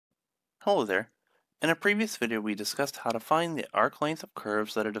Hello there. In a previous video we discussed how to find the arc length of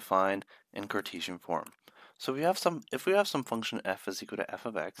curves that are defined in Cartesian form. So if we have some function f is equal to f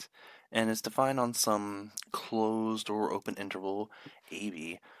of x and it's defined on some closed or open interval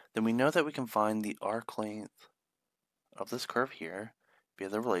ab, then we know that we can find the arc length of this curve here via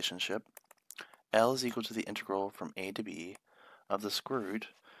the relationship L is equal to the integral from a to b of the square root,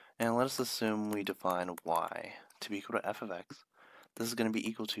 and let us assume we define y to be equal to f of x. This is going to be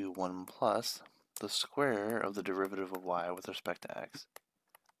equal to 1 plus the square of the derivative of y with respect to x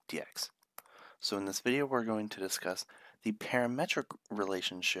dx. So in this video we're going to discuss the parametric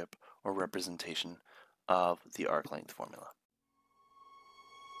relationship or representation of the arc length formula.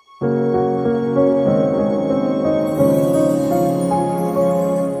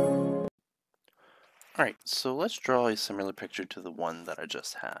 Alright, so let's draw a similar picture to the one that I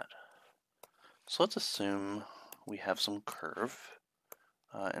just had. So let's assume we have some curve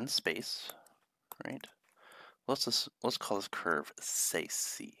in space, right? Let's call this curve, say,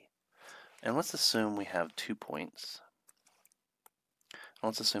 C. And let's assume we have 2 points. And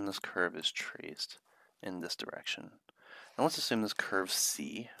let's assume this curve is traced in this direction. And let's assume this curve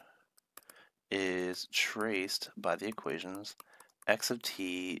C is traced by the equations x of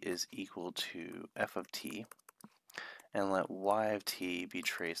t is equal to f of t, and let y of t be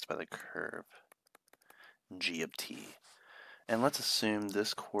traced by the curve g of t. And let's assume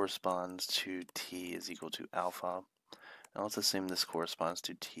this corresponds to t is equal to alpha. And let's assume this corresponds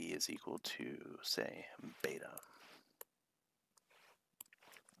to t is equal to, say, beta.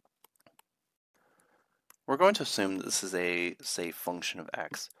 We're going to assume that this is a, say, function of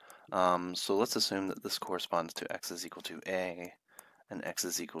x. So let's assume that this corresponds to x is equal to a, and x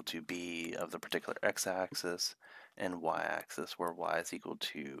is equal to b of the particular x-axis, and y-axis, where y is equal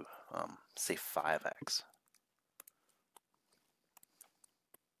to, say, 5x.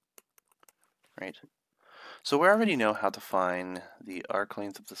 Right? So we already know how to find the arc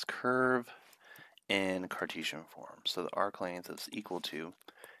length of this curve in Cartesian form. So the arc length is equal to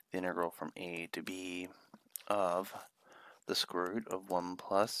the integral from a to b of the square root of 1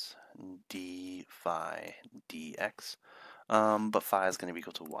 plus d phi dx. But phi is going to be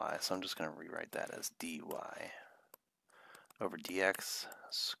equal to y, so I'm just going to rewrite that as dy over dx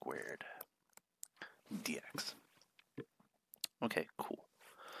squared dx. Okay, cool.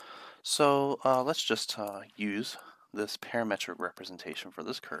 So let's just use this parametric representation for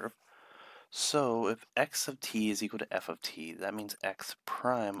this curve. So if x of t is equal to f of t, that means x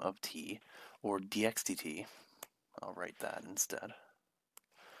prime of t, or dx dt. I'll write that instead.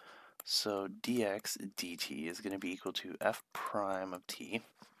 So dx dt is going to be equal to f prime of t,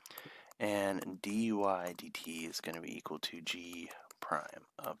 and dy dt is going to be equal to g prime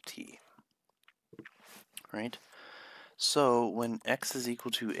of t. Right? So when x is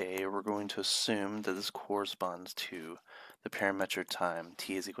equal to a, we're going to assume that this corresponds to the parametric time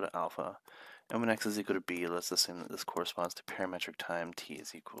t is equal to alpha. And when x is equal to b, let's assume that this corresponds to parametric time t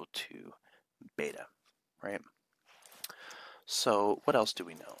is equal to beta, right? So what else do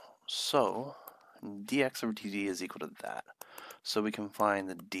we know? So dx over dt is equal to that. So we can find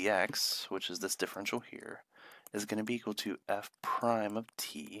the dx, which is this differential here, is going to be equal to f prime of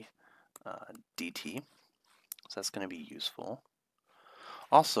t dt. So that's going to be useful.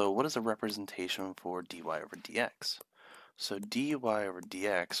 Also, what is a representation for dy over dx? So dy over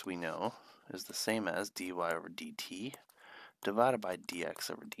dx, we know, is the same as dy over dt divided by dx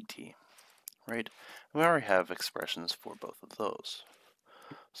over dt, right? And we already have expressions for both of those.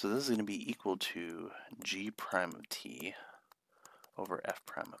 So this is going to be equal to g prime of t over f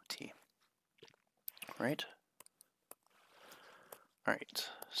prime of t, right? Alright,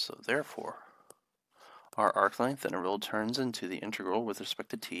 so therefore, our arc length interval turns into the integral with respect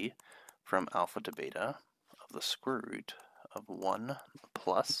to t from alpha to beta of the square root of 1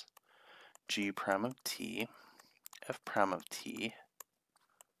 plus g prime of t f prime of t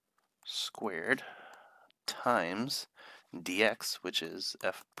squared times dx, which is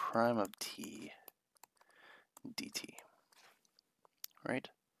f prime of t dt. Right?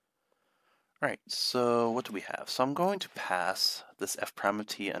 Right, so what do we have? So I'm going to pass this f prime of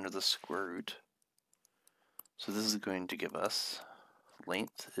t under the square root. So this is going to give us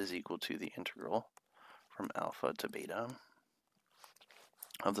length is equal to the integral from alpha to beta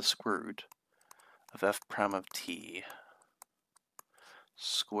of the square root of f prime of t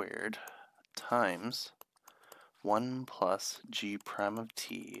squared times 1 plus g prime of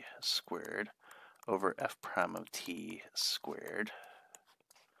t squared over f prime of t squared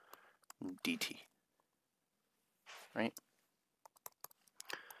dt. Right?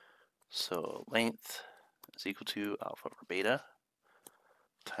 So length is equal to alpha over beta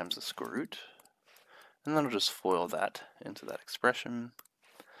times the square root, and then I'll just FOIL that into that expression,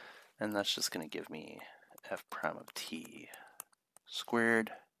 and that's just going to give me f prime of t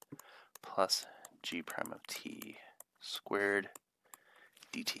squared plus g prime of t squared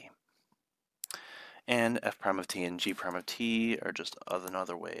dt. And f prime of t and g prime of t are just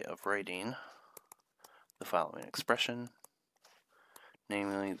another way of writing the following expression,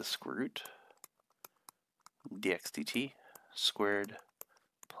 namely the square root dx dt squared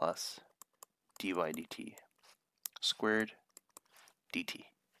plus dy dt squared dt.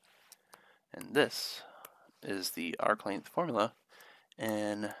 And this is the Arclength formula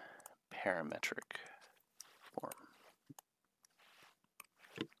in parametric form.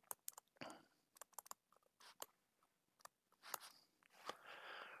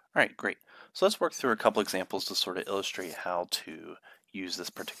 Alright, great. So let's work through a couple examples to sort of illustrate how to use this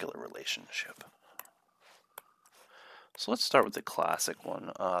particular relationship. So let's start with the classic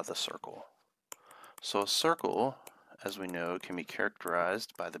one, the circle. So a circle, as we know, can be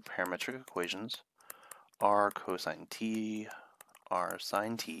characterized by the parametric equations r cosine t, r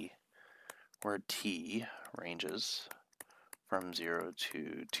sine t, where t ranges from 0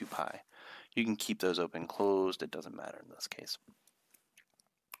 to 2 pi. You can keep those open, closed, it doesn't matter in this case.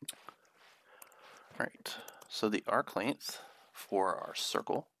 Alright, so the arc length for our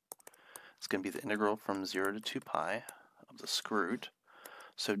circle is going to be the integral from 0 to 2 pi of the square root.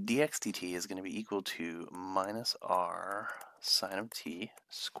 So dx dt is going to be equal to minus r sine of t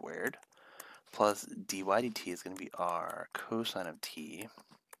squared plus dy dt is going to be r cosine of t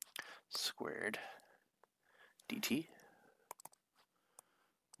squared dt,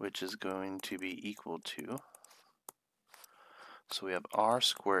 which is going to be equal to, so we have r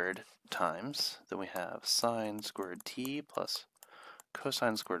squared times, then we have sine squared t plus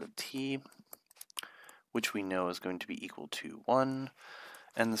cosine squared of t, which we know is going to be equal to 1,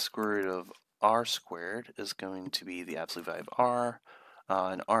 and the square root of r squared is going to be the absolute value of r,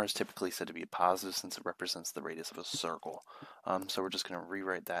 and r is typically said to be a positive since it represents the radius of a circle. So we're just going to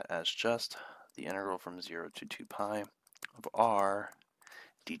rewrite that as just the integral from 0 to 2 pi of r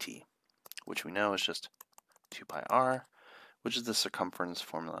dt, which we know is just 2 pi r, which is the circumference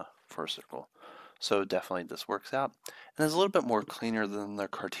formula for a circle. So definitely this works out, and it's a little bit more cleaner than the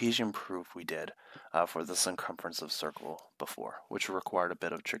Cartesian proof we did for the circumference of circle before, which required a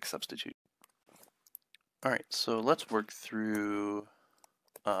bit of trig substitution. Alright, so let's work through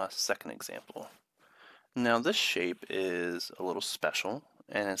a second example. Now this shape is a little special,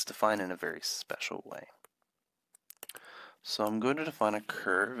 and it's defined in a very special way. So I'm going to define a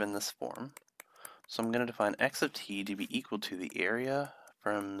curve in this form. So I'm going to define x of t to be equal to the area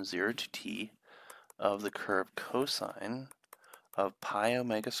from 0 to t of the curve cosine of pi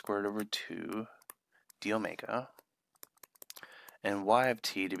omega squared over 2 d omega, and y of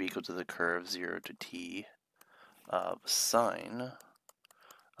t to be equal to the curve 0 to t of sine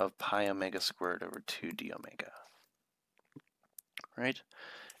of pi omega squared over 2 d omega. Right?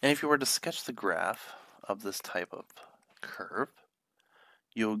 And if you were to sketch the graph of this type of curve,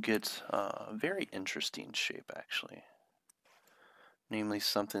 you'll get a very interesting shape actually. Namely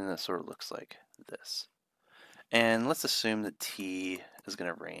something that sort of looks like this. And let's assume that t is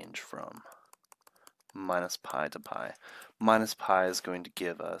going to range from minus pi to pi. Minus pi is going to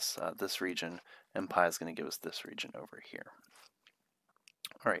give us this region, and pi is going to give us this region over here.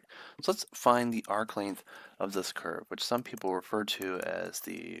 Alright, so let's find the arc length of this curve, which some people refer to as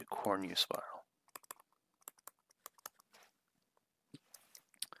the Cornu spiral.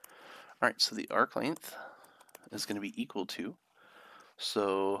 Alright, so the arc length is going to be equal to,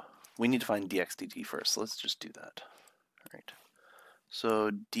 so we need to find dx dt first, so let's just do that. Alright,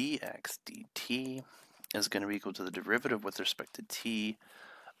 so dx dt is going to be equal to the derivative with respect to t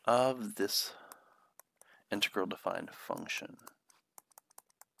of this integral defined function.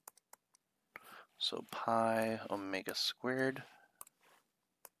 So pi omega squared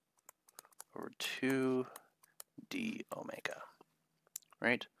over 2 d omega,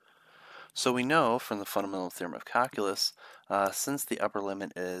 right? So we know from the fundamental theorem of calculus, since the upper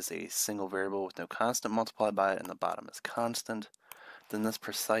limit is a single variable with no constant multiplied by it and the bottom is constant, then this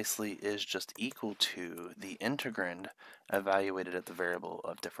precisely is just equal to the integrand evaluated at the variable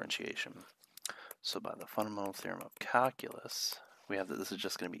of differentiation. So by the fundamental theorem of calculus, we have that this is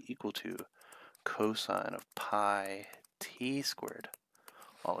just going to be equal to cosine of pi t squared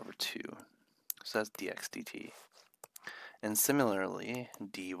all over 2. So that's dx dt. And similarly,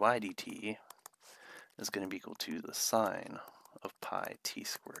 dy dt is going to be equal to the sine of pi t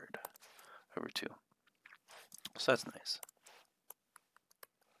squared over 2. So that's nice.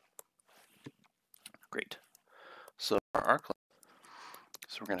 Great. So our arc length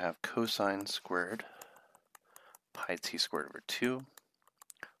So we're going to have cosine squared pi t squared over 2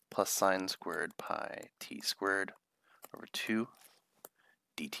 plus sine squared pi t squared over 2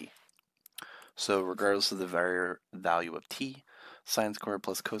 dt. So regardless of the value of t, sine squared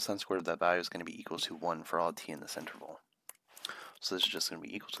plus cosine squared, that value is going to be equal to 1 for all t in this interval. So this is just going to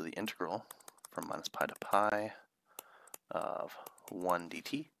be equal to the integral from minus pi to pi of 1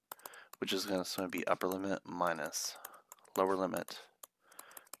 dt, which is going to be upper limit minus lower limit,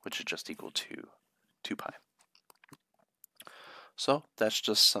 which is just equal to 2 pi. So that's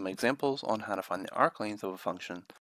just some examples on how to find the arc length of a function